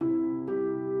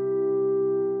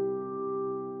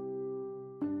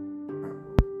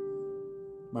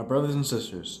My brothers and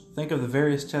sisters, think of the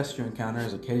various tests you encounter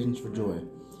as occasions for joy.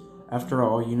 After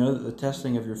all, you know that the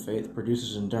testing of your faith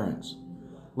produces endurance.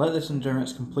 Let this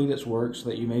endurance complete its work so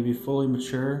that you may be fully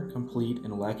mature, complete,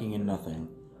 and lacking in nothing.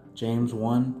 James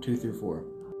 1:2-4.